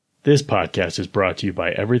This podcast is brought to you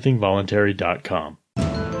by everythingvoluntary.com.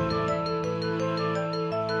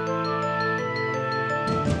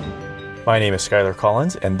 My name is Skylar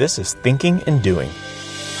Collins, and this is Thinking and Doing.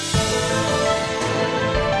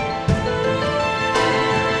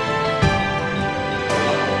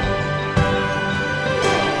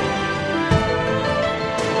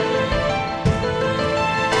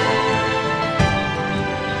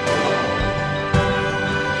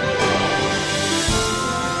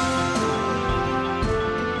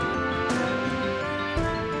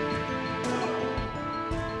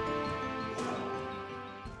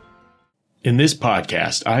 In this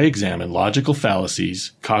podcast, I examine logical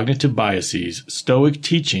fallacies, cognitive biases, Stoic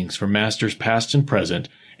teachings from masters past and present,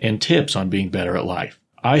 and tips on being better at life.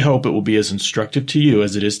 I hope it will be as instructive to you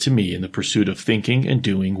as it is to me in the pursuit of thinking and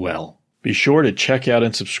doing well. Be sure to check out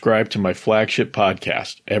and subscribe to my flagship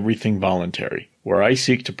podcast, Everything Voluntary, where I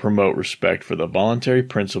seek to promote respect for the voluntary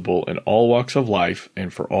principle in all walks of life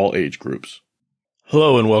and for all age groups.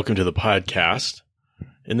 Hello and welcome to the podcast.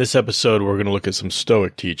 In this episode, we're going to look at some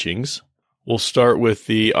Stoic teachings. We'll start with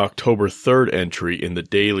the October 3rd entry in the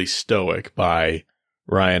Daily Stoic by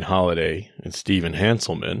Ryan Holiday and Stephen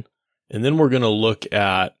Hanselman. And then we're going to look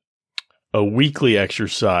at a weekly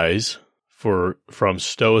exercise from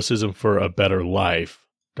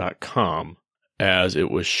stoicismforabetterlife.com as it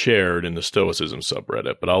was shared in the Stoicism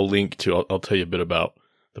subreddit. But I'll tell you a bit about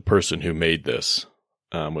the person who made this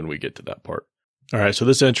when we get to that part. All right, so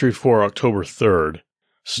this entry for October 3rd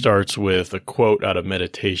starts with a quote out of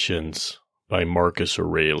Meditations by Marcus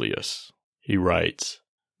Aurelius. He writes,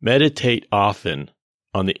 "Meditate often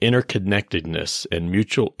on the interconnectedness and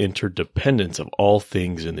mutual interdependence of all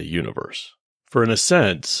things in the universe. For in a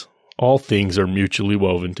sense, all things are mutually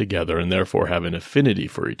woven together and therefore have an affinity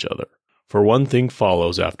for each other. For one thing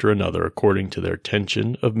follows after another according to their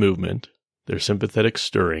tension of movement, their sympathetic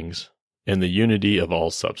stirrings, and the unity of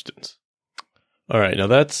all substance." All right, now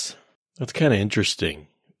that's kind of interesting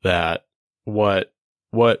that what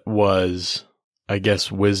was, I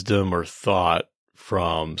guess, wisdom or thought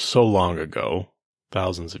from so long ago,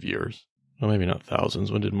 thousands of years. Well, maybe not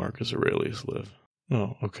thousands. When did Marcus Aurelius live?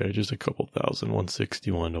 Oh, okay, just a couple thousand,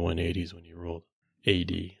 161 to 180 is when he ruled.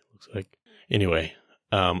 AD, looks like. Anyway,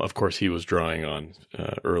 of course, he was drawing on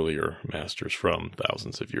earlier masters from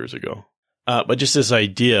thousands of years ago. But just this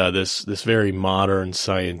idea, this very modern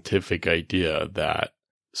scientific idea that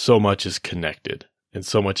so much is connected and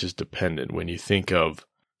so much is dependent when you think of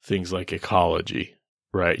things like ecology,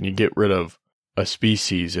 right? And you get rid of a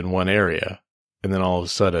species in one area, and then all of a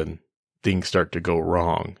sudden things start to go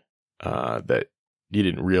wrong that you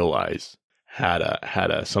didn't realize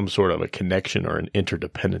had some sort of a connection or an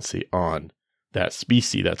interdependency on that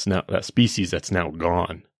species that's now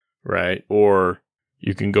gone, right? Or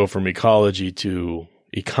you can go from ecology to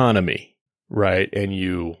economy, right? And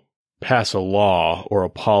you pass a law or a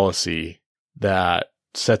policy that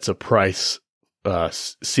sets a price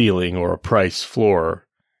ceiling or a price floor,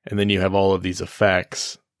 and then you have all of these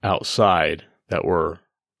effects outside that were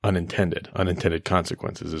unintended. Unintended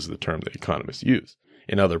consequences is the term that economists use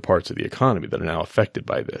in other parts of the economy that are now affected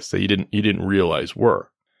by this that you didn't realize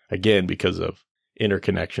were, again, because of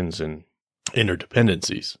interconnections and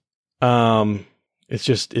interdependencies. It's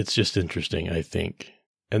just interesting, I think.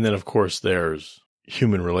 And then, of course, there's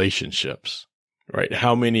human relationships. Right.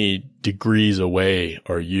 How many degrees away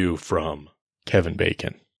are you from Kevin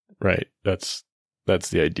Bacon? Right. That's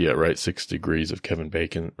the idea, right? 6 degrees of Kevin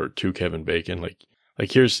Bacon or to Kevin Bacon. Like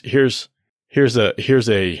here's a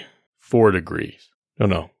 4 degrees.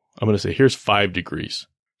 No. I'm going to say here's 5 degrees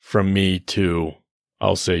from me to,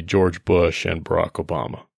 I'll say, George Bush and Barack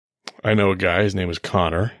Obama. I know a guy, his name is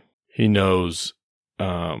Connor. He knows,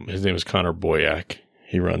 his name is Connor Boyack.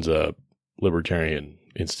 He runs a libertarian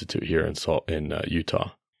institute here in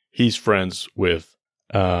Utah. He's friends with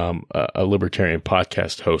a libertarian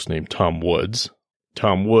podcast host named Tom Woods.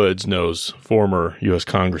 Tom Woods knows former U.S.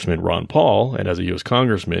 Congressman Ron Paul, and as a U.S.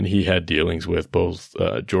 Congressman, he had dealings with both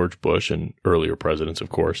George Bush and earlier presidents, of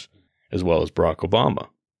course, as well as Barack Obama.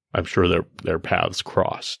 I'm sure their paths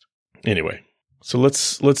crossed. Anyway, so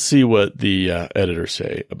let's see what the editors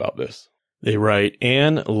say about this. They write,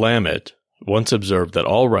 Anne Lamott once observed that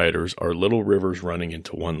all writers are little rivers running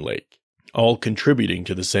into one lake, all contributing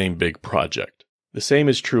to the same big project. The same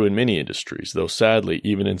is true in many industries, though sadly,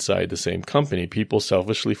 even inside the same company, people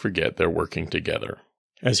selfishly forget they're working together.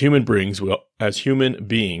 As human beings, we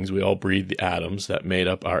all breathe the atoms that made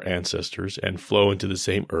up our ancestors and flow into the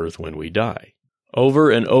same earth when we die. Over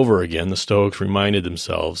and over again, the Stoics reminded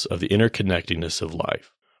themselves of the interconnectedness of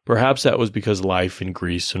life. Perhaps that was because life in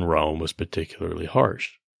Greece and Rome was particularly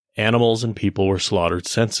harsh. Animals and people were slaughtered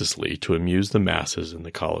senselessly to amuse the masses in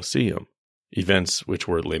the Colosseum, events which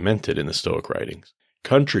were lamented in the Stoic writings.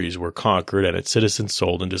 Countries were conquered and its citizens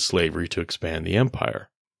sold into slavery to expand the empire,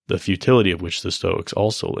 the futility of which the Stoics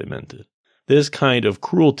also lamented. This kind of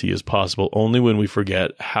cruelty is possible only when we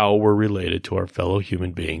forget how we're related to our fellow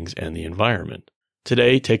human beings and the environment.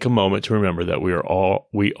 Today, take a moment to remember that we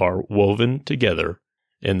are woven together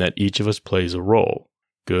and that each of us plays a role,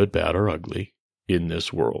 good, bad, or ugly, in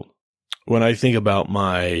this world. When I think about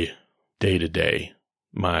my day-to-day,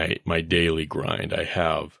 my daily grind, I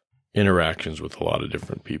have interactions with a lot of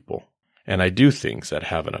different people, and I do things that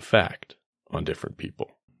have an effect on different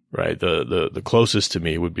people, right? The closest to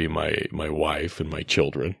me would be my wife and my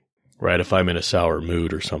children, right? If I'm in a sour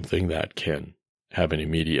mood or something, that can have an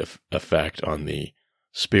immediate effect on the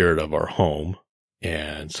spirit of our home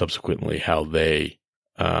and subsequently how they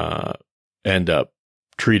end up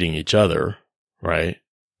treating each other, right?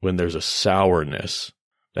 When there's a sourness,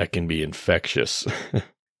 that can be infectious.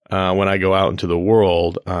 When I go out into the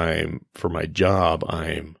world, for my job,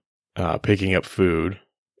 I'm picking up food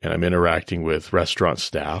and I'm interacting with restaurant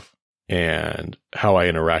staff, and how I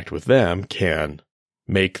interact with them can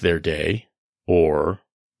make their day or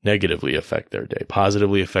negatively affect their day,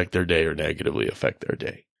 positively affect their day or negatively affect their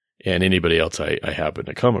day, and anybody else I happen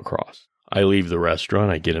to come across. I leave the restaurant,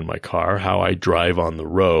 I get in my car, how I drive on the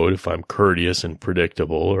road, if I'm courteous and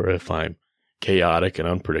predictable, or if I'm chaotic and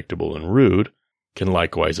unpredictable and rude, can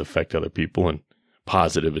likewise affect other people in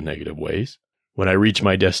positive and negative ways. When I reach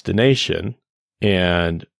my destination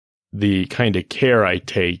and the kind of care I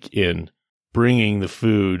take in bringing the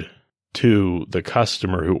food to the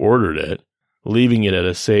customer who ordered it, leaving it at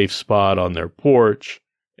a safe spot on their porch,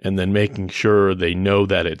 and then making sure they know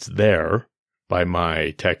that it's there by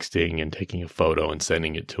my texting and taking a photo and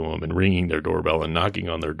sending it to them and ringing their doorbell and knocking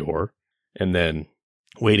on their door, and then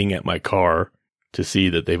waiting at my car to see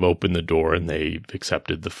that they've opened the door and they've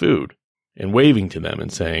accepted the food, and waving to them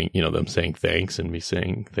and saying, them saying thanks and me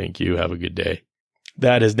saying, thank you, have a good day.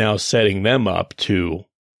 That is now setting them up to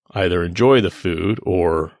either enjoy the food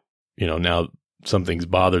or, now something's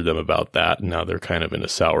bothered them about that. And now they're kind of in a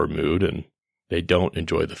sour mood and they don't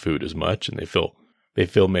enjoy the food as much. And they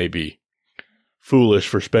feel maybe foolish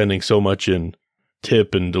for spending so much in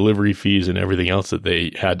tip and delivery fees and everything else that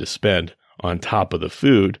they had to spend on top of the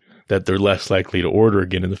food, that they're less likely to order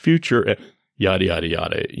again in the future, yada, yada,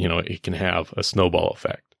 yada. It can have a snowball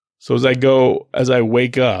effect. So as I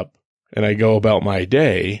wake up and I go about my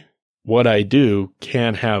day, what I do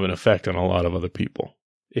can have an effect on a lot of other people.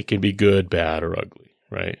 It can be good, bad, or ugly,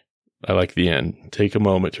 right? I like the end. Take a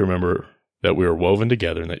moment to remember that we are woven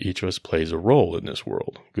together and that each of us plays a role in this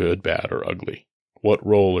world, good, bad, or ugly. What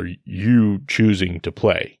role are you choosing to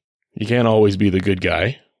play? You can't always be the good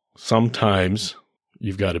guy. Sometimes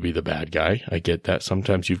you've got to be the bad guy. I get that.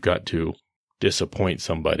 Sometimes you've got to disappoint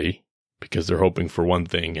somebody because they're hoping for one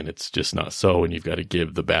thing and it's just not so, and you've got to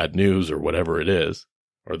give the bad news or whatever it is,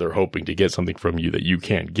 or they're hoping to get something from you that you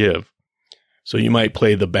can't give. So you might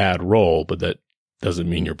play the bad role, but that doesn't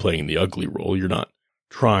mean you're playing the ugly role. You're not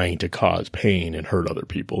trying to cause pain and hurt other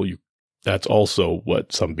people. That's also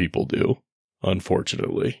what some people do,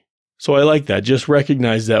 unfortunately. So I like that. Just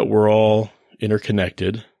recognize that we're all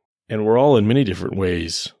interconnected and we're all in many different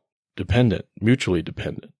ways dependent, mutually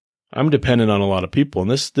dependent. I'm dependent on a lot of people.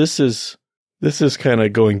 And this is kind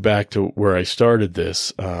of going back to where I started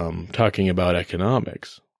this, talking about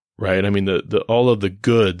economics, right? I mean, all of the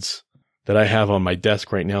goods that I have on my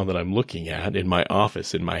desk right now that I'm looking at in my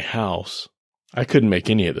office, in my house, I couldn't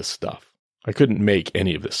make any of this stuff. I couldn't make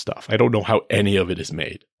any of this stuff. I don't know how any of it is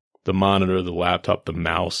made. The monitor, the laptop, the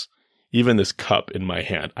mouse, even this cup in my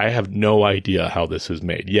hand. I have no idea how this is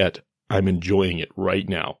made, yet I'm enjoying it right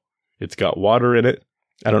now. It's got water in it.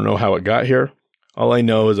 I don't know how it got here. All I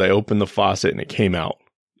know is I opened the faucet and it came out,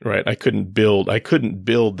 right? I couldn't build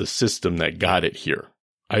the system that got it here.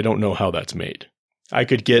 I don't know how that's made. I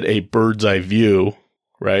could get a bird's eye view,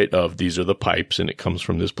 right, of these are the pipes and it comes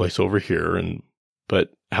from this place over here,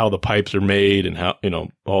 but how the pipes are made and how,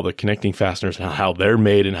 all the connecting fasteners, how they're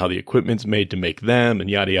made and how the equipment's made to make them and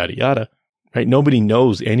yada, yada, yada, right? Nobody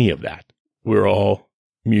knows any of that. We're all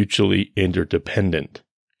mutually interdependent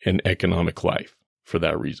in economic life for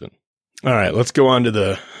that reason. All right, let's go on to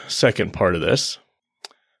the second part of this.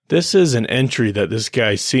 This is an entry that this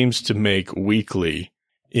guy seems to make weekly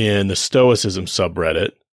in the Stoicism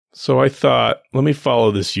subreddit. So I thought, let me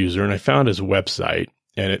follow this user, and I found his website,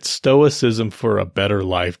 and it's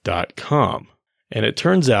stoicismforabetterlife.com. And it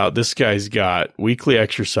turns out this guy's got weekly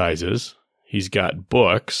exercises, he's got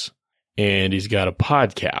books, and he's got a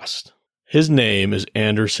podcast. His name is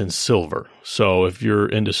Anderson Silver. So if you're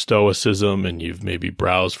into Stoicism and you've maybe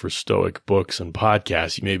browsed for Stoic books and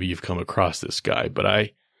podcasts, maybe you've come across this guy, but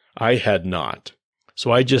I had not.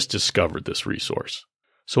 So I just discovered this resource.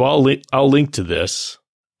 So I'll link to this.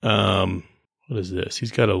 What is this?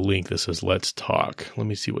 He's got a link that says Let's Talk. Let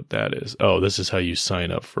me see what that is. Oh, this is how you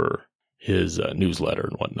sign up for his newsletter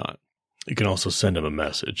and whatnot. You can also send him a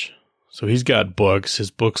message. So he's got books.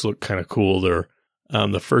 His books look kind of cool. They're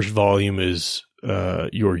the first volume is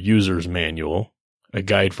Your User's Manual, A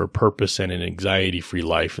Guide for Purpose and an Anxiety-Free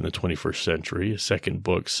Life in the 21st Century. His second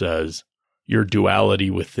book says Your Duality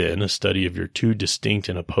Within, a study of your two distinct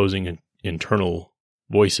and opposing internal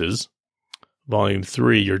voices. Volume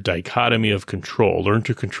 3, Your Dichotomy of Control, Learn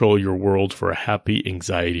to Control Your World for a Happy,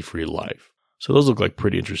 Anxiety-Free Life. So those look like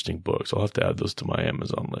pretty interesting books. I'll have to add those to my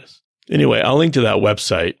Amazon list. Anyway, I'll link to that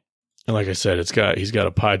website. And like I said, he's got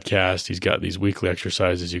a podcast. He's got these weekly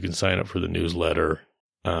exercises. You can sign up for the newsletter.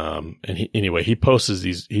 And he posts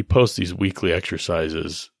these weekly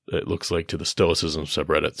exercises, it looks like, to the Stoicism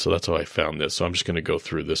subreddit. So that's how I found this. So I'm just going to go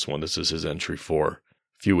through this one. This is his entry for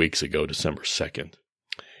a few weeks ago, December 2nd.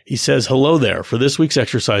 He says, hello there. For this week's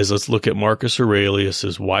exercise, let's look at Marcus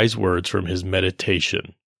Aurelius's wise words from his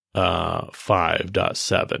meditation,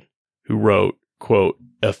 5.7, who wrote, quote,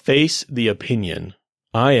 efface the opinion,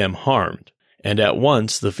 I am harmed, and at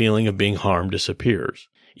once the feeling of being harmed disappears.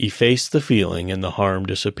 Efface the feeling and the harm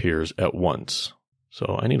disappears at once.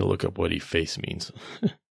 So I need to look up what efface means.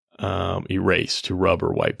 Erase, to rub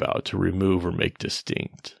or wipe out, to remove or make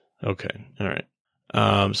distinct. Okay, all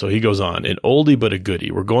right. So he goes on, an oldie but a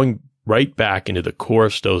goodie. We're going right back into the core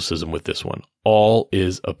of Stoicism with this one. All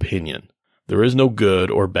is opinion. There is no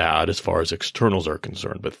good or bad as far as externals are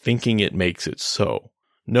concerned, but thinking it makes it so.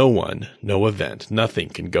 No one, no event, nothing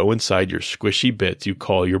can go inside your squishy bits you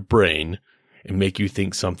call your brain and make you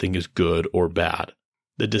think something is good or bad.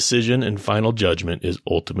 The decision and final judgment is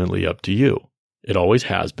ultimately up to you. It always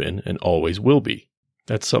has been and always will be.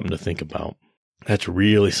 That's something to think about. That's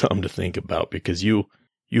really something to think about, because you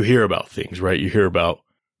hear about things, right? You hear about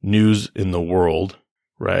news in the world,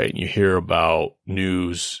 right? You hear about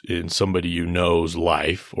news in somebody you know's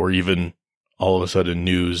life, or even all of a sudden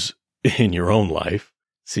news in your own life,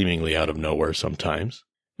 seemingly out of nowhere sometimes.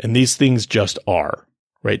 And these things just are,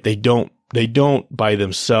 right? They don't by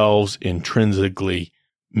themselves intrinsically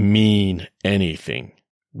mean anything.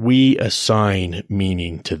 We assign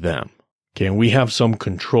meaning to them. Okay. And we have some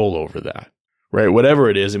control over that, right? Whatever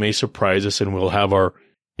it is, it may surprise us and we'll have our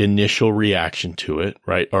initial reaction to it,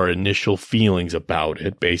 right? Our initial feelings about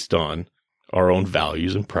it based on our own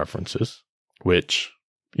values and preferences, which,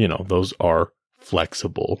 those are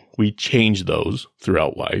flexible. We change those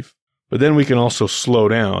throughout life, but then we can also slow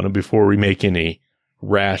down, and before we make any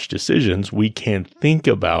rash decisions, we can think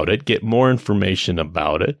about it, get more information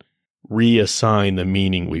about it, reassign the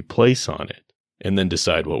meaning we place on it, and then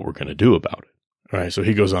decide what we're going to do about it. All right. So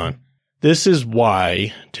he goes on. This is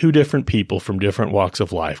why two different people from different walks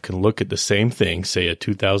of life can look at the same thing, say a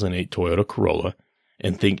 2008 Toyota Corolla,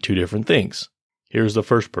 and think two different things. Here's the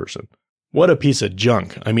first person. What a piece of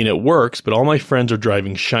junk. I mean, it works, but all my friends are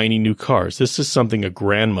driving shiny new cars. This is something a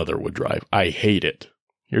grandmother would drive. I hate it.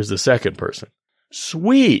 Here's the second person.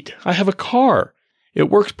 Sweet. I have a car. It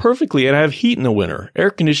works perfectly, and I have heat in the winter, air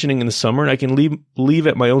conditioning in the summer, and I can leave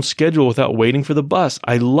at my own schedule without waiting for the bus.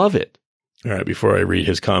 I love it. All right, before I read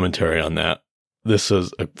his commentary on that, this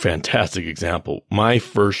is a fantastic example. My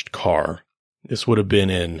first car, this would have been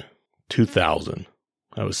in 2000.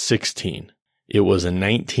 I was 16. It was a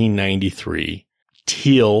 1993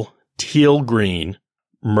 teal green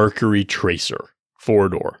Mercury Tracer,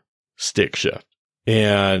 4-door, stick shift.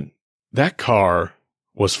 And that car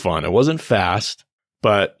was fun. It wasn't fast,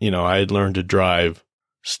 but, I had learned to drive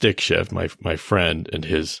stick shift. My friend and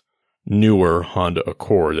his newer Honda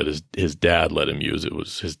Accord that his dad let him use. It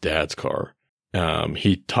was his dad's car.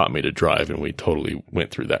 He taught me to drive, and we totally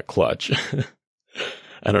went through that clutch.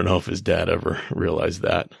 I don't know if his dad ever realized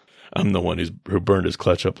that. I'm the one who burned his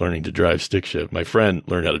clutch up learning to drive stick shift. My friend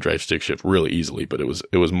learned how to drive stick shift really easily, but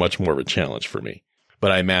it was much more of a challenge for me.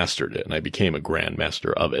 But I mastered it, and I became a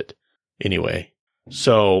grandmaster of it. Anyway,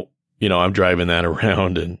 so, I'm driving that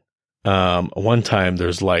around, and one time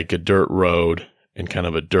there's like a dirt road and kind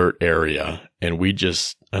of a dirt area, and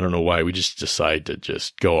I don't know why, we just decided to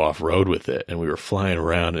just go off road with it, and we were flying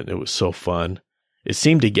around, and it was so fun. It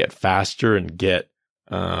seemed to get faster and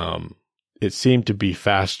it seemed to be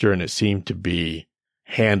faster, and it seemed to be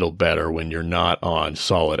handled better when you're not on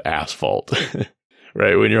solid asphalt,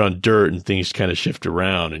 right? When you're on dirt and things kind of shift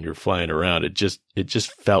around and you're flying around, it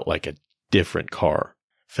just felt like a different car,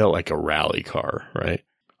 felt like a rally car, right?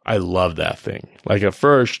 I love that thing. Like at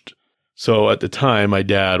first, so at the time, my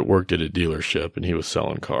dad worked at a dealership and he was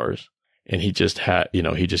selling cars, and he just had,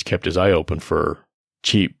 he just kept his eye open for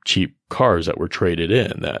cheap cars that were traded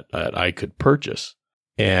in that I could purchase.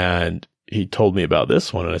 And he told me about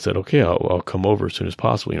this one, and I said, okay, I'll come over as soon as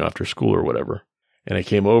possible, after school or whatever. And I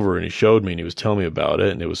came over and he showed me and he was telling me about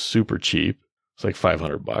it, and it was super cheap. It's like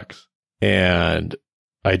 $500. And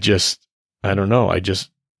I don't know.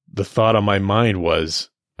 The thought on my mind was,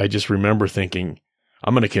 I just remember thinking,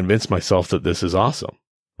 I'm going to convince myself that this is awesome,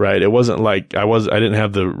 right? It wasn't like I didn't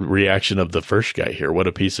have the reaction of the first guy here. What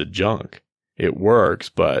a piece of junk. It works,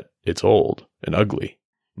 but it's old and ugly.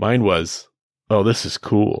 Mine was, oh, this is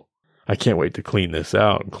cool. I can't wait to clean this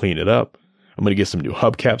out and clean it up. I'm going to get some new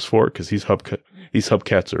hubcaps for it because these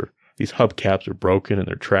hubcaps are broken and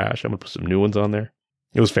they're trash. I'm going to put some new ones on there.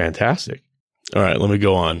 It was fantastic. All right, let me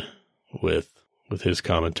go on with his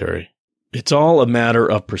commentary. It's all a matter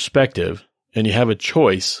of perspective, and you have a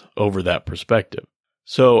choice over that perspective.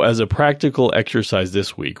 So as a practical exercise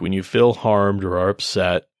this week, when you feel harmed or are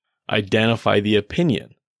upset, identify the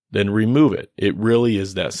opinion, then remove it. It really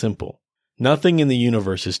is that simple. Nothing in the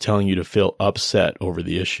universe is telling you to feel upset over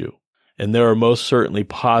the issue, and there are most certainly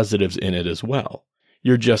positives in it as well.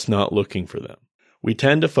 You're just not looking for them. We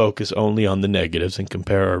tend to focus only on the negatives and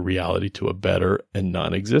compare our reality to a better and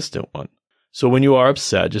non-existent one. So when you are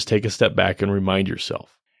upset, just take a step back and remind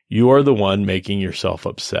yourself, you are the one making yourself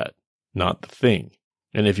upset, not the thing.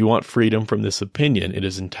 And if you want freedom from this opinion, it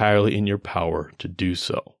is entirely in your power to do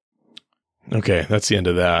so. Okay, that's the end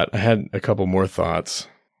of that. I had a couple more thoughts.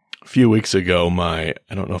 A few weeks ago, I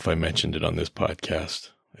don't know if I mentioned it on this podcast.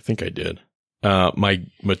 I think I did. My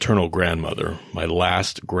maternal grandmother, my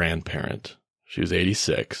last grandparent, she was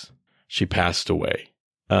 86. She passed away.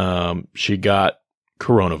 She got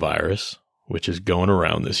coronavirus, which is going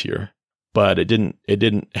around this year, but it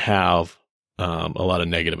didn't have a lot of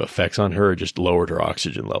negative effects on her. It just lowered her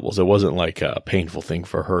oxygen levels. It wasn't like a painful thing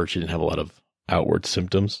for her. She didn't have a lot of outward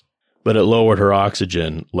symptoms, but it lowered her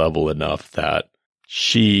oxygen level enough that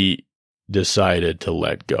she decided to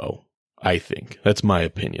let go. I think that's my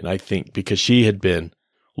opinion. I think because she had been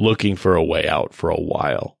looking for a way out for a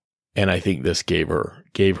while, and I think this gave her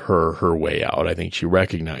her way out. I think she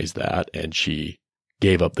recognized that and she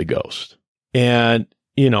gave up the ghost. And,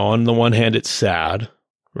 on the one hand, it's sad,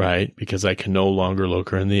 right? Because I can no longer look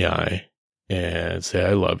her in the eye and say,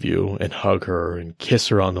 I love you, and hug her and kiss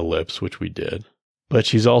her on the lips, which we did. But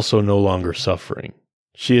she's also no longer suffering.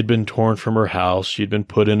 She had been torn from her house. She'd been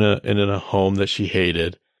put in a home that she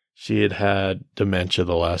hated. She had had dementia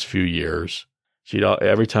the last few years.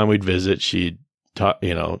 Every time we'd visit, she'd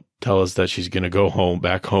tell us that she's going to go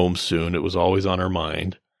back home soon. It was always on her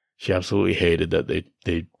mind. She absolutely hated that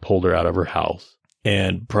they pulled her out of her house.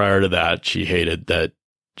 And prior to that, she hated that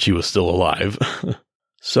she was still alive.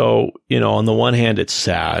 So, on the one hand, it's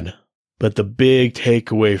sad, but the big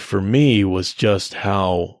takeaway for me was just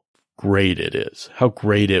how great it is, how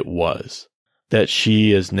great it was that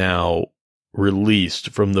she is now released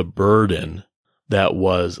from the burden that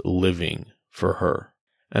was living for her.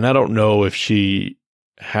 And I don't know if she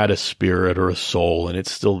had a spirit or a soul and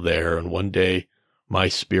it's still there, and one day my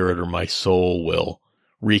spirit or my soul will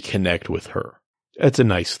reconnect with her. It's a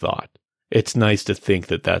nice thought. It's nice to think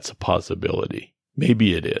that that's a possibility.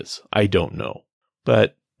 Maybe it is. I don't know.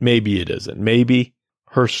 But maybe it isn't. Maybe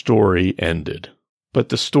her story ended. But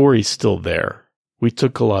the story's still there. We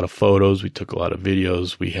took a lot of photos. We took a lot of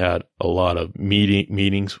videos. We had a lot of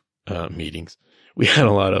meetings. We had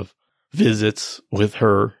a lot of visits with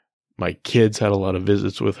her. My kids had a lot of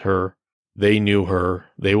visits with her. They knew her.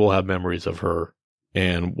 They will have memories of her.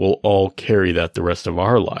 And we'll all carry that the rest of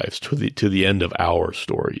our lives to the end of our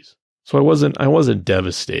stories. So I wasn't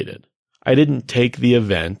devastated. I didn't take the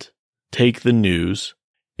event, take the news,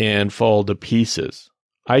 and fall to pieces.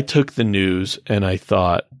 I took the news and I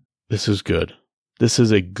thought, this is good. This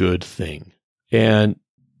is a good thing. And,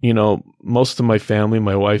 most of my family,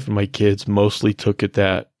 my wife and my kids mostly took it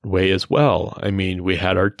that way as well. I mean, we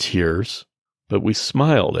had our tears, but we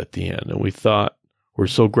smiled at the end and we thought, we're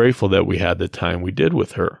so grateful that we had the time we did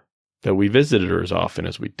with her, that we visited her as often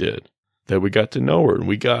as we did, that we got to know her, and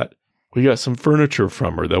we got some furniture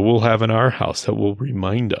from her that we'll have in our house that will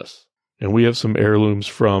remind us. And we have some heirlooms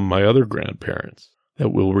from my other grandparents that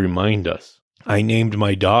will remind us. I named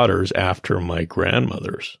my daughters after my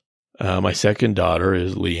grandmothers. My second daughter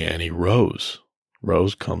is Leanne Rose.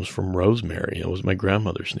 Rose comes from Rosemary. That was my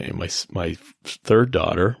grandmother's name. My third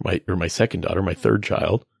daughter, my second daughter, my third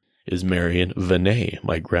child, is Marion Vinay.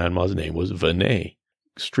 My grandma's name was Vinay.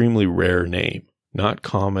 Extremely rare name, not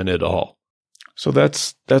common at all. So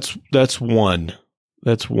that's one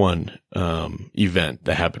that's one event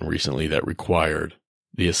that happened recently that required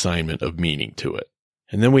the assignment of meaning to it.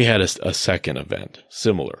 And then we had a second event,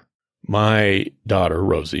 similar. My daughter,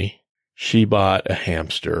 Rosie, she bought a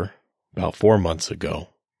hamster about 4 months ago.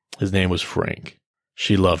 His name was Frank.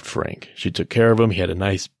 She loved Frank. She took care of him. He had a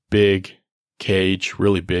nice big cage,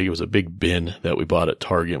 really big. It was a big bin that we bought at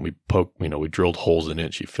Target. We we drilled holes in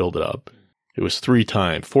it. She filled it up. It was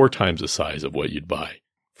 4 times the size of what you'd buy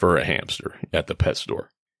for a hamster at the pet store.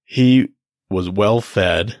 He was well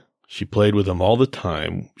fed. She played with him all the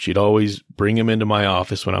time. She'd always bring him into my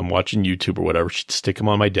office when I'm watching YouTube or whatever. She'd stick him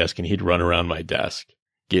on my desk and he'd run around my desk,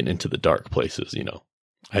 getting into the dark places,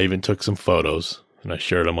 I even took some photos and I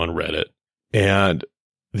shared them on Reddit. And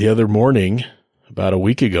the other morning, about a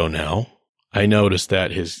week ago now, I noticed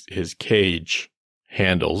that his cage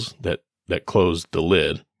handles that closed the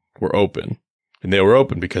lid were open. And they were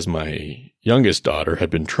open because my youngest daughter had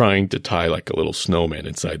been trying to tie like a little snowman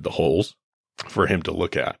inside the holes for him to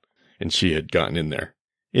look at. And she had gotten in there.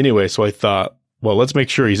 Anyway, so I thought, well, let's make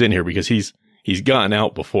sure he's in here because he's gotten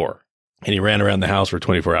out before. And he ran around the house for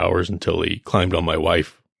 24 hours until he climbed on my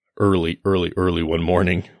wife early one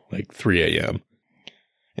morning, like 3 a.m.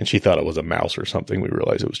 And she thought it was a mouse or something. We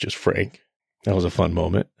realized it was just Frank. That was a fun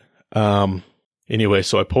moment. Anyway,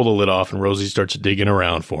 so I pull the lid off and Rosie starts digging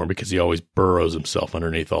around for him because he always burrows himself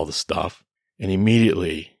underneath all the stuff. And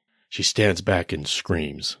immediately she stands back and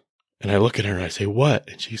screams. And I look at her and I say, what?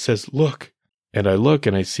 And she says, look. And I look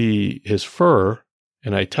and I see his fur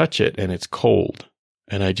and I touch it and it's cold.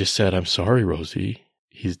 And I just said, I'm sorry, Rosie.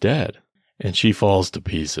 He's dead. And she falls to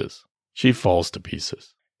pieces.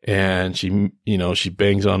 And she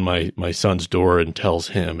bangs on my son's door and tells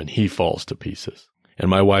him, and he falls to pieces. And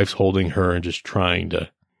my wife's holding her and just trying to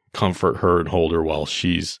comfort her and hold her while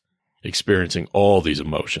she's experiencing all these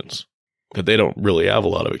emotions that they don't really have a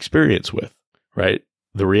lot of experience with, right?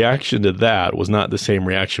 The reaction to that was not the same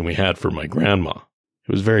reaction we had for my grandma.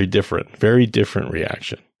 It was very different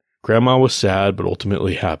reaction. Grandma was sad, but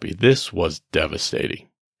ultimately happy. This was devastating.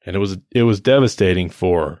 And it was devastating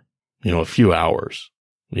for, a few hours.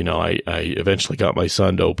 I eventually got my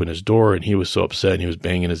son to open his door and he was so upset and he was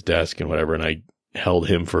banging his desk and whatever. And I held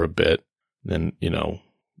him for a bit. Then,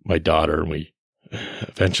 my daughter, and we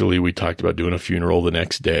talked about doing a funeral the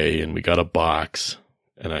next day and we got a box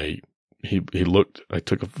and I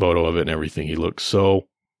took a photo of it and everything. He looked so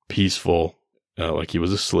peaceful, like he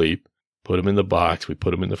was asleep. Put him in the box. We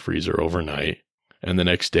put him in the freezer overnight. And the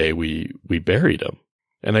next day we buried him.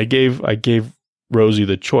 And I gave Rosie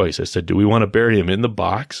the choice. I said, do we want to bury him in the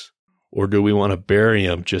box or do we want to bury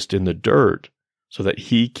him just in the dirt so that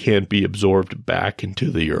he can be absorbed back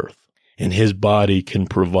into the earth and his body can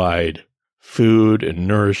provide food and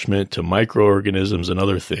nourishment to microorganisms and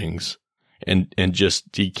other things and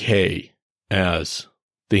just decay as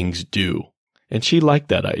things do. And she liked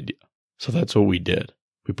that idea. So that's what we did.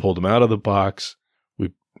 We pulled him out of the box.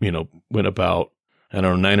 We, went about,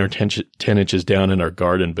 9 or 10 inches down in our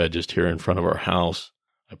garden bed just here in front of our house.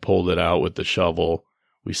 I pulled it out with the shovel.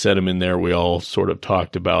 We set him in there. We all sort of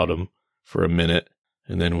talked about him for a minute.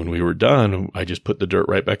 And then when we were done, I just put the dirt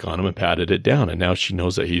right back on him and patted it down. And now she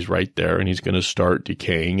knows that he's right there and he's going to start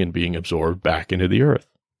decaying and being absorbed back into the earth.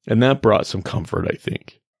 And that brought some comfort, I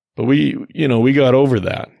think. But we got over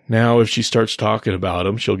that. Now, if she starts talking about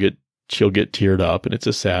him, she'll get teared up and it's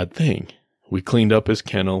a sad thing. We cleaned up his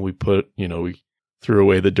kennel. We we threw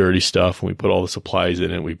away the dirty stuff and we put all the supplies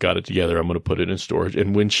in it. We've got it together. I'm going to put it in storage.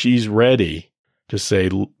 And when she's ready to say,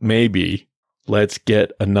 maybe let's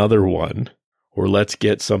get another one or let's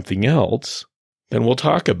get something else, then we'll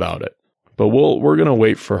talk about it. But we're going to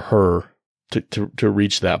wait for her to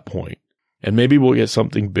reach that point. And maybe we'll get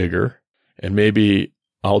something bigger and maybe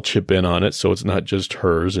I'll chip in on it so it's not just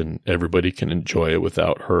hers and everybody can enjoy it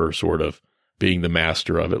without her sort of being the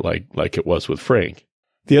master of it like it was with Frank.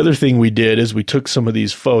 The other thing we did is we took some of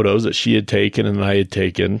these photos that she had taken and I had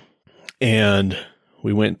taken, and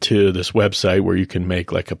we went to this website where you can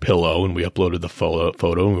make like a pillow, and we uploaded the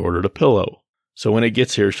photo and we ordered a pillow. So when it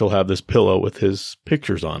gets here, she'll have this pillow with his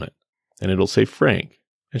pictures on it, and it'll say Frank,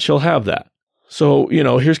 and she'll have that. So,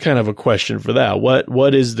 here's kind of a question for that.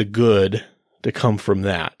 What is the good to come from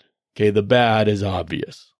that? Okay, the bad is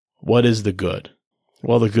obvious. What is the good?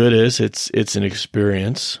 Well, the good is it's an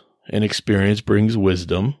experience. And experience brings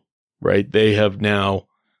wisdom, right? They had a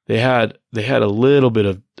little bit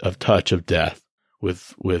of touch of death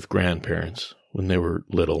with grandparents when they were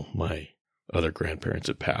little. My other grandparents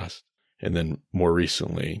had passed. And then more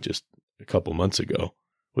recently, just a couple months ago,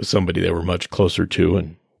 with somebody they were much closer to,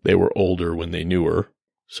 and they were older when they knew her.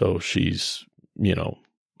 So she's,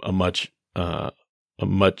 a much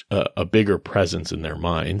a bigger presence in their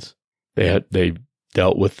minds. They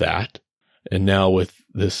dealt with that. And now with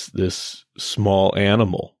this small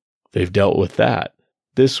animal, they've dealt with that.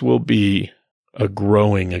 This will be a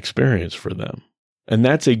growing experience for them. And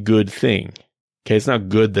that's a good thing. Okay, it's not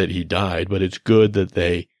good that he died, but it's good that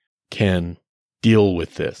they can deal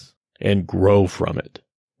with this and grow from it,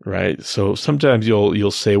 right? So sometimes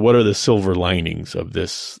you'll say, what are the silver linings of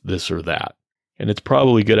this or that? And it's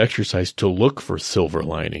probably good exercise to look for silver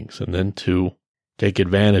linings and then to take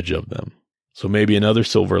advantage of them. So maybe another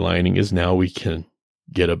silver lining is now we can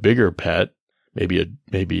get a bigger pet, maybe a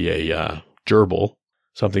gerbil,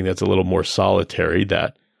 something that's a little more solitary,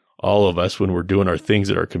 that all of us, when we're doing our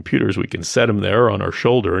things at our computers, we can set him there on our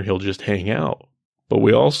shoulder and he'll just hang out. But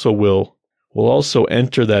we also will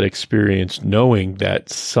enter that experience knowing that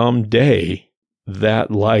someday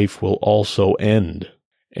that life will also end.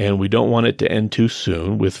 And we don't want it to end too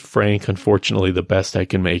soon. With Frank, unfortunately, the best I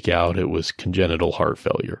can make out, it was congenital heart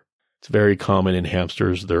failure. It's very common in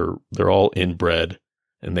hamsters. They're all inbred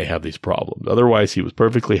and they have these problems. Otherwise, he was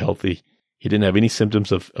perfectly healthy. He didn't have any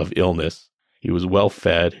symptoms of illness. He was well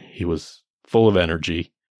fed. He was full of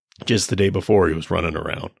energy. Just the day before, he was running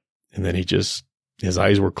around. And then his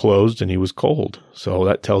eyes were closed and he was cold. So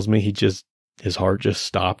that tells me his heart just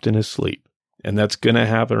stopped in his sleep. And that's going to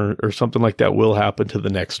happen, or something like that will happen to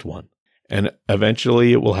the next one. And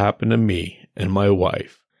eventually it will happen to me and my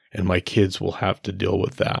wife, and my kids will have to deal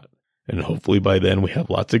with that. And hopefully by then we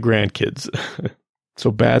have lots of grandkids.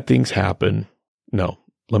 So bad things happen. No,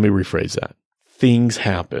 let me rephrase that. Things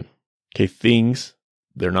happen. Okay, things,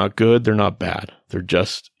 they're not good, they're not bad. They're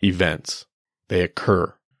just events. They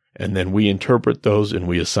occur. And then we interpret those and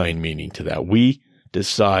we assign meaning to that. We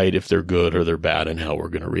decide if they're good or they're bad and how we're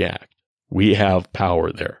going to react. We have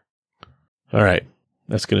power there. All right,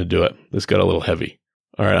 that's going to do it. This got a little heavy.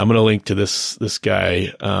 All right, I'm going to link to this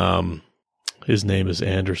guy. His name is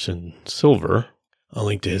Anderson Silver. I'll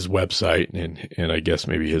link to his website and I guess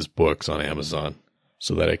maybe his books on Amazon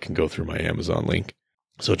so that I can go through my Amazon link.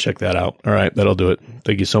 So check that out. All right, that'll do it.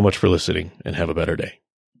 Thank you so much for listening and have a better day.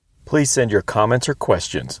 Please send your comments or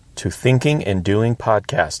questions to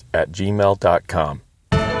thinkinganddoingpodcast@gmail.com.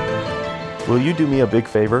 Will you do me a big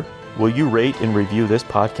favor? Will you rate and review this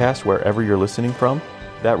podcast wherever you're listening from?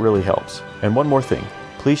 That really helps. And one more thing,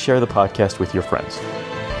 please share the podcast with your friends.